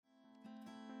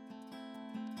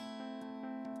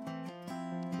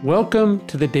Welcome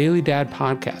to the Daily Dad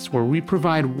Podcast, where we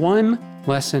provide one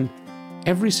lesson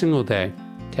every single day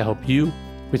to help you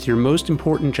with your most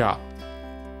important job,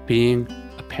 being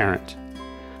a parent.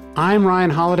 I'm Ryan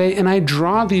Holiday, and I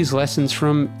draw these lessons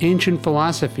from ancient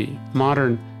philosophy,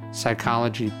 modern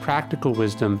psychology, practical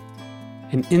wisdom,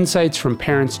 and insights from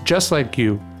parents just like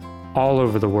you all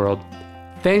over the world.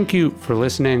 Thank you for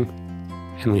listening,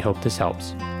 and we hope this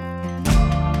helps.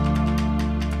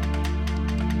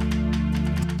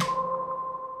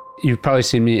 You've probably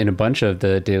seen me in a bunch of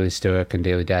the Daily Stoic and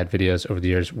Daily Dad videos over the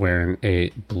years wearing a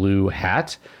blue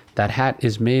hat. That hat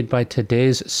is made by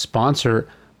today's sponsor,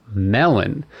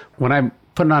 Melon. When I'm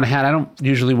putting on a hat, I don't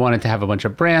usually want it to have a bunch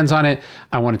of brands on it.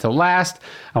 I want it to last.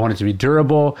 I want it to be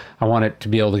durable. I want it to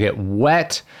be able to get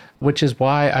wet, which is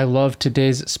why I love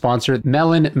today's sponsor.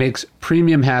 Melon makes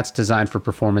premium hats designed for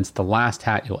performance, the last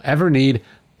hat you'll ever need,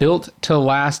 built to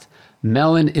last.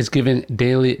 Melon is giving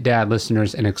Daily Dad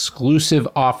listeners an exclusive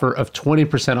offer of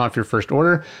 20% off your first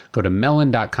order. Go to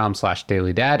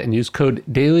melon.com/dailydad and use code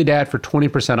dailydad for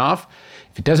 20% off.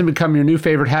 If it doesn't become your new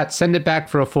favorite hat, send it back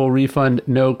for a full refund.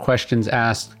 No questions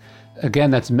asked. Again,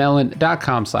 that's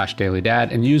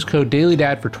melon.com/dailydad and use code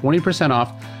dailydad for 20%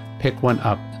 off. Pick one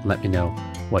up and let me know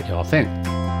what y'all think.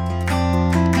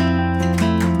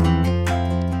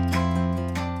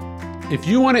 If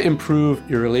you want to improve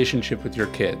your relationship with your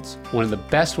kids, one of the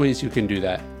best ways you can do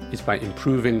that is by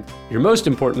improving your most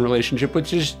important relationship,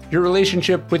 which is your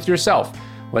relationship with yourself.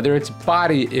 Whether it's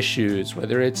body issues,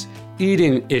 whether it's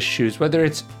eating issues, whether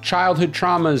it's childhood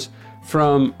traumas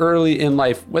from early in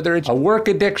life, whether it's a work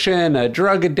addiction, a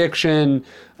drug addiction,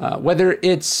 whether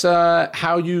it's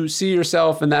how you see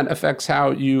yourself and that affects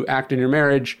how you act in your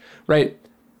marriage, right?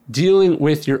 Dealing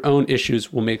with your own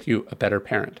issues will make you a better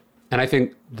parent. And I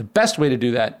think the best way to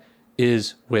do that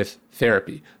is with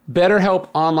therapy. BetterHelp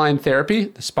Online Therapy,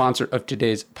 the sponsor of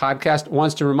today's podcast,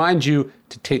 wants to remind you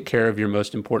to take care of your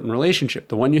most important relationship,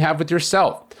 the one you have with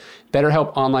yourself.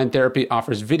 BetterHelp Online Therapy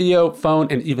offers video, phone,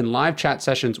 and even live chat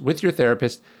sessions with your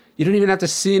therapist. You don't even have to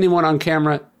see anyone on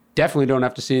camera. Definitely don't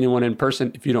have to see anyone in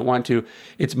person if you don't want to.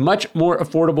 It's much more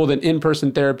affordable than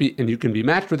in-person therapy, and you can be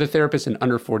matched with a therapist in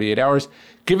under 48 hours.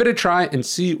 Give it a try and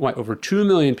see why over 2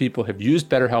 million people have used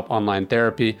BetterHelp Online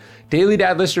Therapy. Daily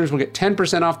Dad listeners will get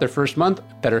 10% off their first month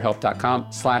at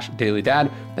betterhelp.com/dailydad.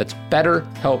 That's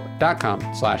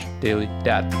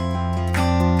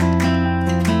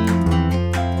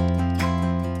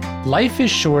betterhelp.com/dailydad. Life is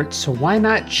short, so why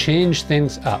not change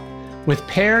things up? With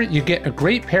Pair, you get a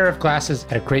great pair of glasses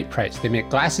at a great price. They make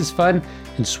glasses fun,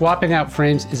 and swapping out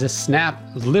frames is a snap,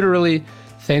 literally,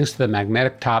 thanks to the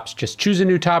magnetic tops. Just choose a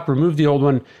new top, remove the old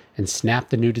one, and snap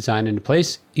the new design into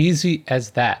place. Easy as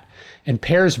that. And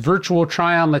Pair's virtual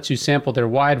try-on lets you sample their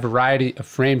wide variety of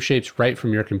frame shapes right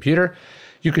from your computer.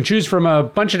 You can choose from a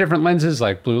bunch of different lenses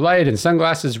like blue light and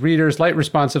sunglasses, readers,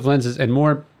 light-responsive lenses, and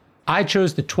more. I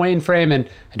chose the Twain frame, and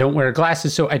I don't wear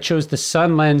glasses, so I chose the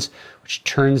sun lens, which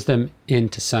turns them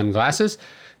into sunglasses.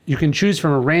 You can choose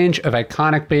from a range of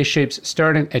iconic base shapes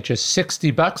starting at just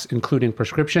 $60, including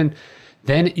prescription.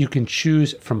 Then you can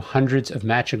choose from hundreds of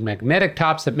matching magnetic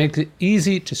tops that makes it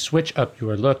easy to switch up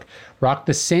your look. Rock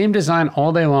the same design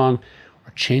all day long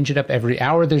or change it up every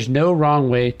hour. There's no wrong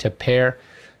way to pair.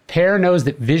 Pair knows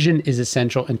that vision is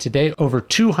essential, and today over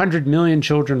 200 million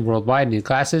children worldwide need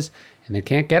glasses, and they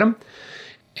can't get them.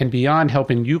 And beyond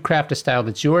helping you craft a style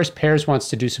that's yours, Pairs wants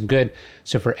to do some good.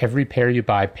 So for every pair you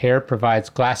buy, Pair provides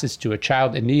glasses to a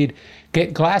child in need.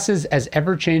 Get glasses as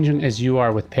ever-changing as you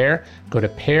are with Pair. Go to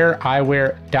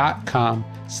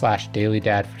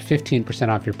paireyewear.com/dailydad for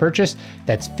 15% off your purchase.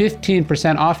 That's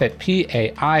 15% off at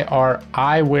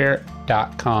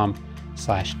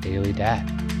paireyewear.com/dailydad.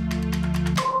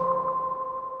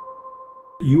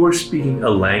 You are speaking a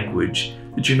language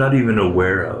that you're not even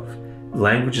aware of.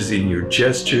 Language is in your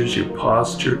gestures, your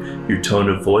posture, your tone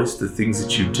of voice, the things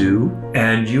that you do.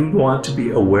 And you want to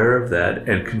be aware of that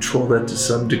and control that to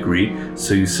some degree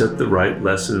so you set the right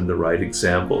lesson and the right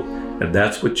example. And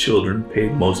that's what children pay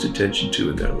most attention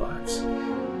to in their lives.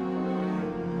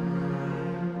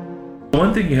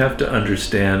 One thing you have to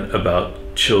understand about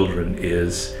children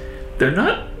is they're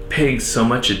not paying so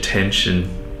much attention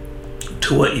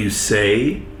to what you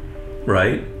say,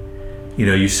 right? You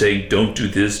know, you say, don't do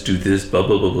this, blah,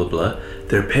 blah, blah, blah, blah.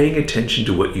 They're paying attention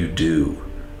to what you do,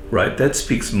 right? That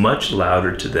speaks much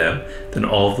louder to them than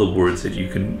all the words that you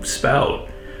can spout,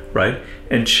 right?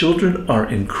 And children are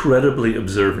incredibly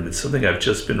observant. It's something I've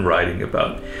just been writing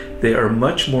about. They are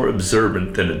much more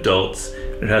observant than adults.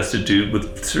 It has to do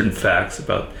with certain facts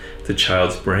about the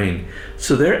child's brain.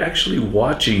 So they're actually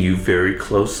watching you very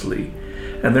closely.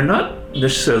 And they're not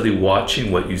necessarily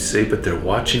watching what you say, but they're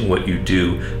watching what you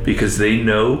do, because they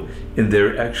know in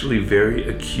their actually very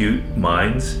acute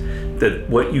minds that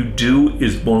what you do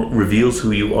reveals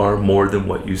who you are more than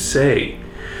what you say.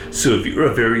 So if you're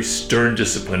a very stern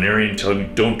disciplinarian telling you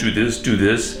don't do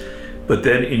this, but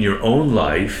then in your own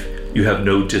life you have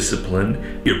no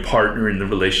discipline, your partner in the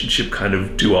relationship kind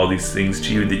of do all these things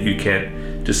to you that you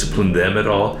can't discipline them at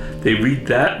all, they read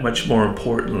that much more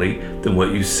importantly than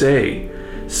what you say.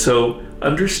 So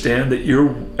understand that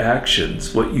your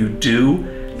actions, what you do,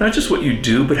 not just what you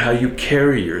do, but how you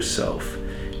carry yourself,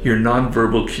 your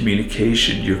nonverbal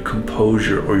communication, your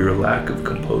composure or your lack of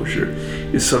composure,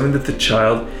 is something that the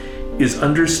child is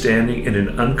understanding in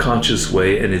an unconscious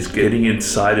way and is getting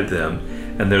inside of them,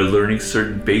 and they're learning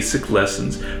certain basic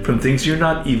lessons from things you're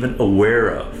not even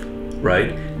aware of,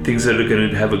 right? Things that are going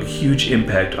to have a huge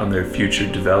impact on their future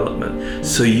development.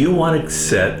 So you want to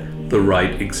set the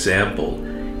right example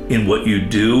in what you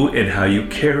do and how you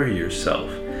carry yourself.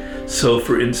 So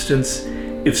for instance,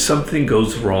 if something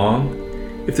goes wrong,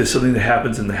 if there's something that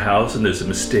happens in the house and there's a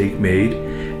mistake made,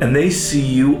 and they see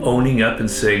you owning up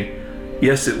and saying,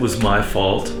 yes, it was my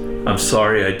fault, I'm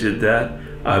sorry I did that,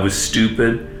 I was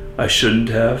stupid, I shouldn't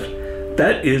have,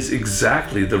 that is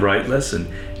exactly the right lesson.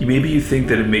 Maybe you think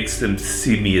that it makes them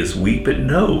see me as weak, but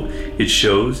no, it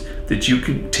shows that you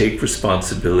can take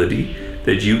responsibility,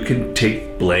 that you can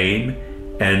take blame,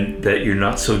 and that you're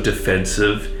not so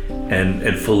defensive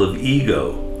and full of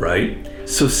ego, right?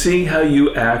 So seeing how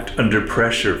you act under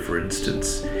pressure, for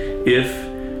instance, if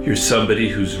you're somebody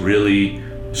who's really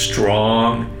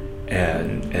strong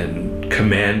and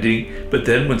commanding, but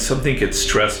then when something gets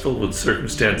stressful, when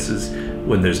circumstances,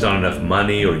 when there's not enough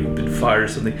money or you've been fired or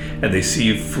something, and they see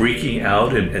you freaking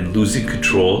out and losing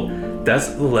control, that's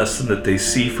the lesson that they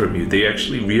see from you. They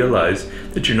actually realize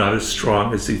that you're not as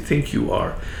strong as they think you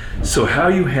are. So how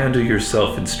you handle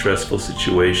yourself in stressful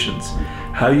situations,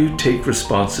 how you take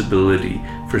responsibility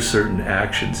for certain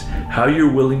actions, how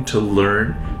you're willing to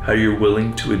learn, how you're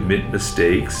willing to admit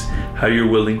mistakes, how you're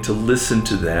willing to listen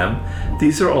to them,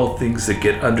 these are all things that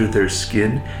get under their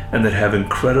skin and that have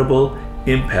incredible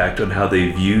impact on how they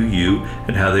view you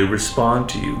and how they respond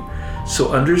to you.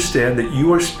 So understand that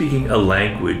you are speaking a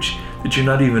language that you're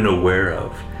not even aware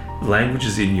of. Language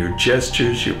is in your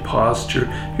gestures, your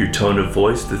posture, your tone of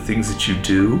voice, the things that you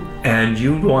do, and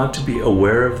you want to be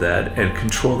aware of that and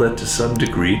control that to some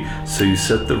degree so you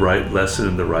set the right lesson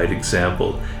and the right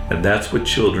example. And that's what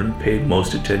children pay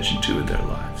most attention to in their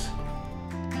lives.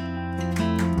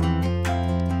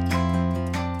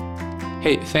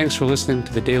 Hey, thanks for listening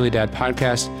to the Daily Dad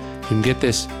podcast. You can get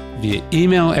this via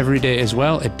email every day as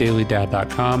well at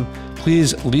dailydad.com.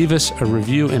 Please leave us a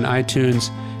review in iTunes.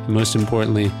 And most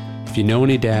importantly, if you know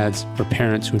any dads or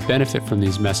parents who would benefit from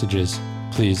these messages,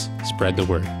 please spread the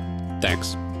word.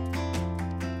 Thanks.